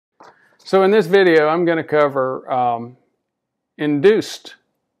So in this video, I'm going to cover induced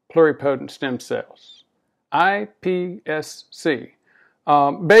pluripotent stem cells, iPSC.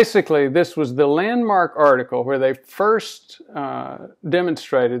 Basically, this was the landmark article where they first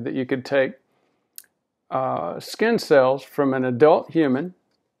demonstrated that you could take skin cells from an adult human,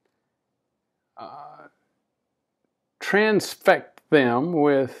 transfect them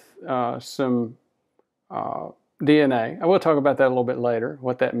with some DNA. I will talk about that a little bit later,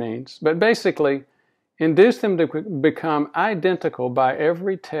 what that means. But basically, induce them to become identical by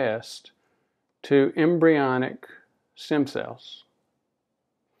every test to embryonic stem cells.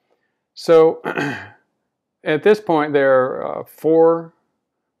 So at this point, there are 4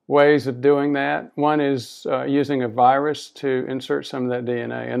 ways of doing that. One is using a virus to insert some of that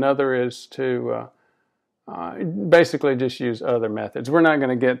DNA. Another is to basically just use other methods. We're not going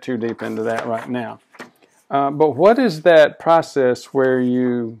to get too deep into that right now. But what is that process where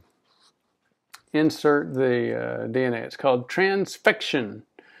you insert the DNA? It's called transfection.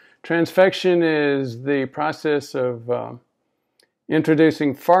 Transfection is the process of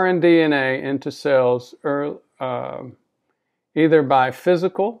introducing foreign DNA into cells either by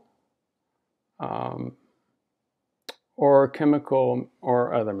physical or chemical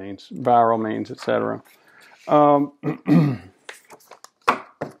or other means, viral means, etc.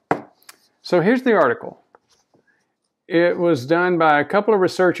 So here's the article. It was done by a couple of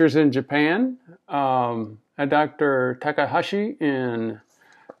researchers in Japan, Dr. Takahashi in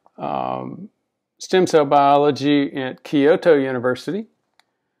stem cell biology at Kyoto University.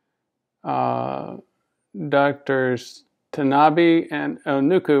 Drs. Tanabe and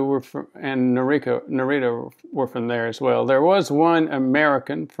Onuku and Narita were from there as well. There was one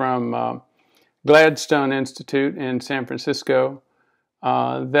American from Gladstone Institute in San Francisco.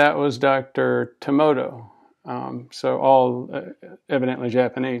 That was Dr. Tomoto. So all evidently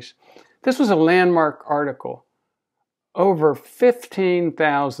Japanese. This was a landmark article. Over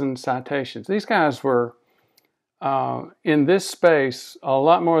 15,000 citations. These guys were in this space a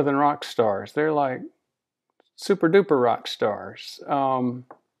lot more than rock stars. They're like super duper rock stars.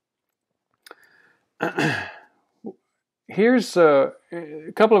 Here's a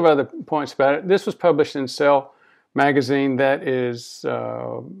couple of other points about it. This was published in Cell magazine. That is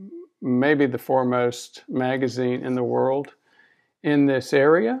maybe the foremost magazine in the world in this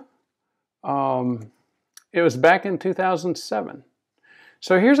area. It was back in 2007.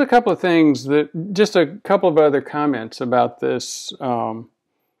 So here's a couple of things just a couple of other comments about this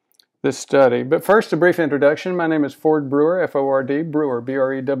this study. But first, a brief introduction. My name is Ford Brewer, F-O-R-D, Brewer,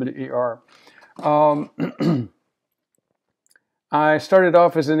 B-R-E-W-E-R. I started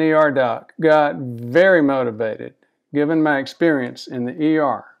off as an ER doc, got very motivated, given my experience in the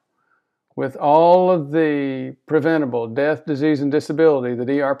ER, with all of the preventable death, disease, and disability that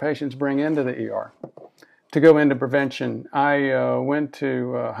ER patients bring into the ER. To go into prevention, I went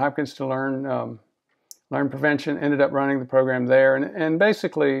to Hopkins to learn prevention, ended up running the program there, and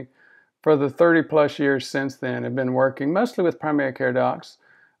basically for the 30-plus years since then, I've been working mostly with primary care docs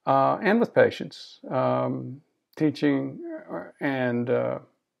and with patients, teaching and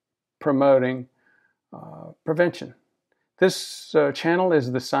promoting prevention. This channel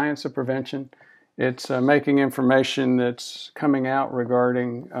is the Science of Prevention. It's making information that's coming out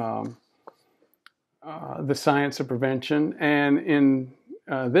regarding the science of prevention, and in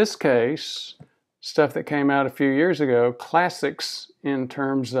this case, stuff that came out a few years ago, classics in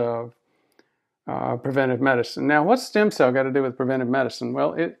terms of preventive medicine. Now, what's stem cell got to do with preventive medicine?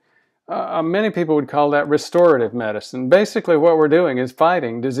 Well, many people would call that restorative medicine. Basically, what we're doing is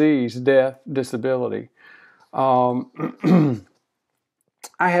fighting disease, death, disability. I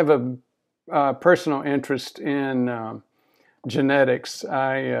have a personal interest in genetics.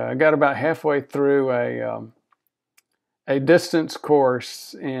 I got about halfway through a distance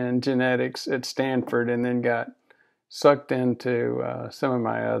course in genetics at Stanford and then got sucked into some of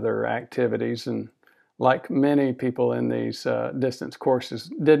my other activities, and like many people in these distance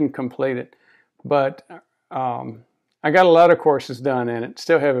courses, didn't complete it. But I got a lot of courses done in it,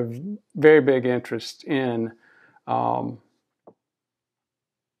 still have a very big interest in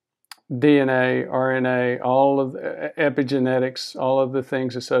DNA, RNA, all of epigenetics, all of the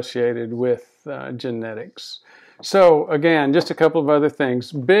things associated with genetics. So again, just a couple of other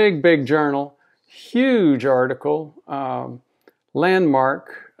things. Big journal, huge article,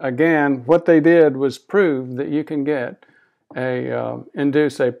 landmark. Again, what they did was prove that you can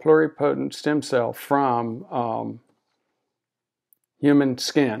induce a pluripotent stem cell from human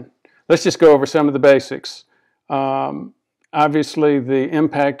skin. Let's just go over some of the basics. Obviously, the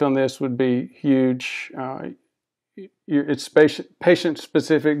impact on this would be huge. it's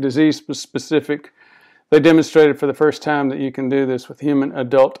patient-specific, disease-specific. They demonstrated for the first time that you can do this with human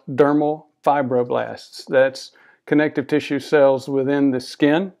adult dermal fibroblasts. That's connective tissue cells within the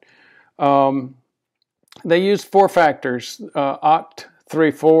skin. They used 4 factors,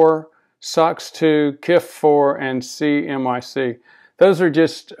 OCT3-4, SOX2, KIF4, and CMYC. Those are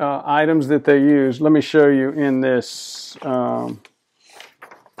just items that they use. Let me show you in this.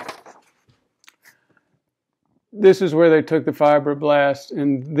 This is where they took the fibroblast,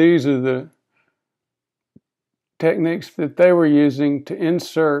 and these are the techniques that they were using to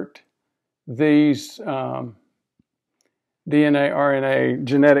insert these DNA, RNA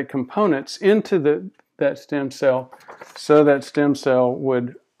genetic components into that stem cell, so that stem cell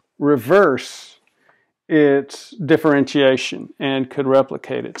would reverse its differentiation and could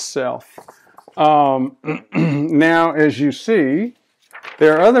replicate itself. Now, as you see,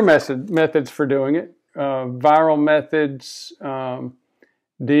 there are other methods for doing it. Viral methods,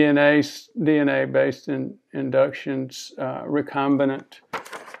 DNA-based inductions, recombinant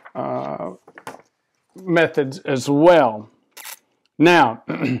methods as well. Now,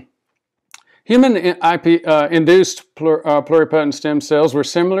 human-induced pluripotent stem cells were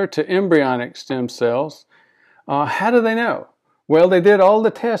similar to embryonic stem cells. How do they know? Well, they did all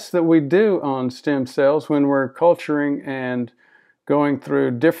the tests that we do on stem cells when we're culturing and going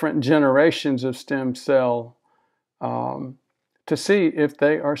through different generations of stem cell to see if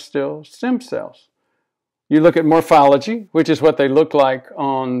they are still stem cells. You look at morphology, which is what they look like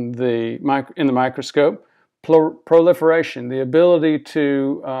in the microscope. Proliferation, the ability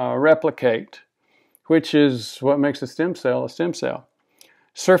to replicate, which is what makes a stem cell a stem cell.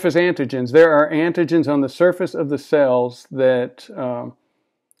 Surface antigens. There are antigens on the surface of the cells that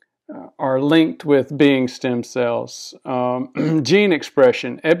are linked with being stem cells. Gene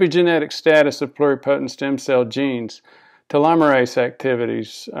expression, epigenetic status of pluripotent stem cell genes, telomerase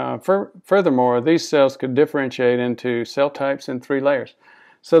activities. Furthermore, these cells could differentiate into cell types in 3 layers.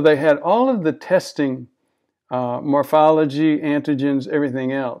 So they had all of the testing, morphology, antigens,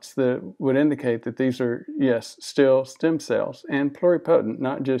 everything else that would indicate that these are, yes, still stem cells and pluripotent,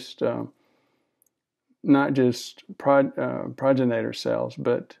 not just progenitor cells,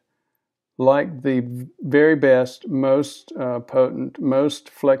 but like the very best, most potent, most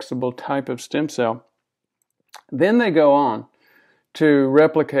flexible type of stem cell. Then they go on to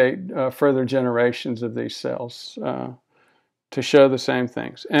replicate further generations of these cells to show the same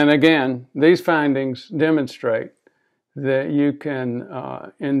things. And again, these findings demonstrate that you can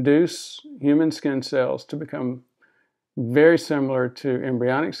induce human skin cells to become very similar to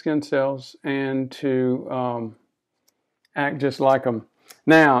embryonic skin cells and to act just like them.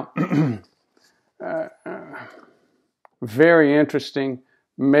 Now, very interesting,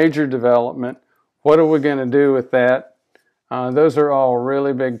 major development. What are we going to do with that? Those are all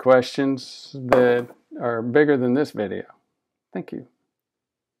really big questions that are bigger than this video. Thank you.